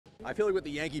I feel like with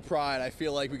the Yankee pride, I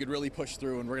feel like we could really push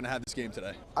through and we're going to have this game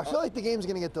today. I feel like the game's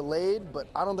going to get delayed, but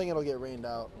I don't think it'll get rained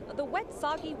out. The wet,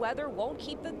 soggy weather won't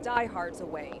keep the diehards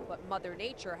away, but Mother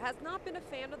Nature has not been a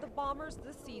fan of the Bombers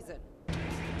this season.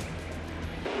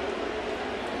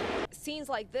 Scenes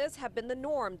like this have been the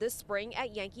norm this spring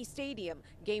at Yankee Stadium.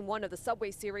 Game 1 of the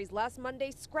Subway Series last Monday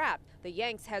scrapped. The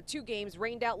Yanks had 2 games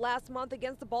rained out last month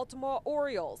against the Baltimore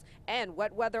Orioles. And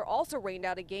wet weather also rained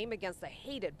out a game against the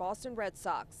hated Boston Red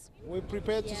Sox. We're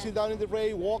prepared to sit down in the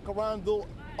rain, walk around, do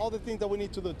all the things that we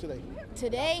need to do today.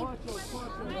 Today,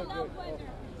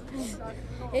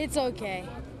 it's okay.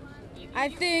 I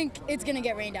think it's going to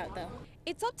get rained out, though.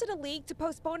 It's up to the league to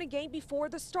postpone a game before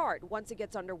the start. Once it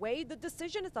gets underway, the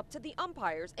decision is up to the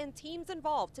umpires and teams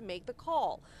involved to make the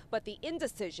call. But the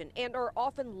indecision and or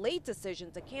often late decision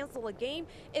to cancel a game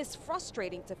is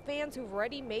frustrating to fans who've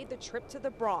already made the trip to the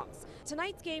Bronx.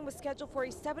 Tonight's game was scheduled for a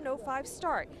 7:05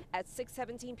 start. At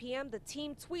 6:17 p.m., the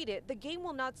team tweeted the game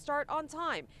will not start on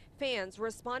time. Fans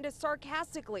responded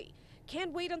sarcastically.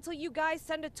 Can't wait until you guys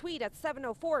send a tweet at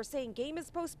 7:04 saying game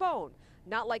is postponed.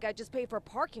 Not like I just paid for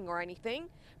parking or anything.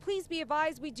 Please be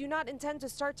advised we do not intend to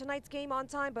start tonight's game on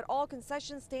time, but all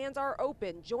concession stands are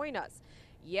open. Join us.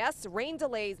 Yes, rain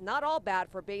delays not all bad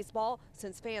for baseball,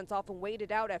 since fans often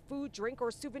waited out at food, drink, or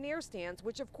souvenir stands,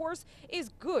 which of course is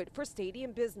good for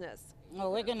stadium business.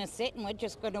 Well, we're going to sit and we're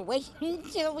just going to wait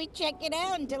until we check it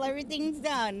out, until everything's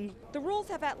done. The rules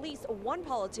have at least one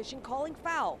politician calling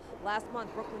foul. Last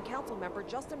month, Brooklyn Council member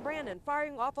Justin Brandon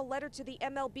firing off a letter to the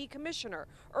MLB commissioner,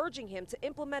 urging him to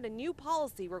implement a new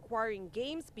policy requiring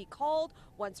games be called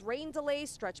once rain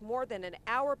delays stretch more than an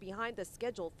hour behind the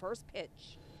scheduled first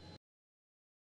pitch.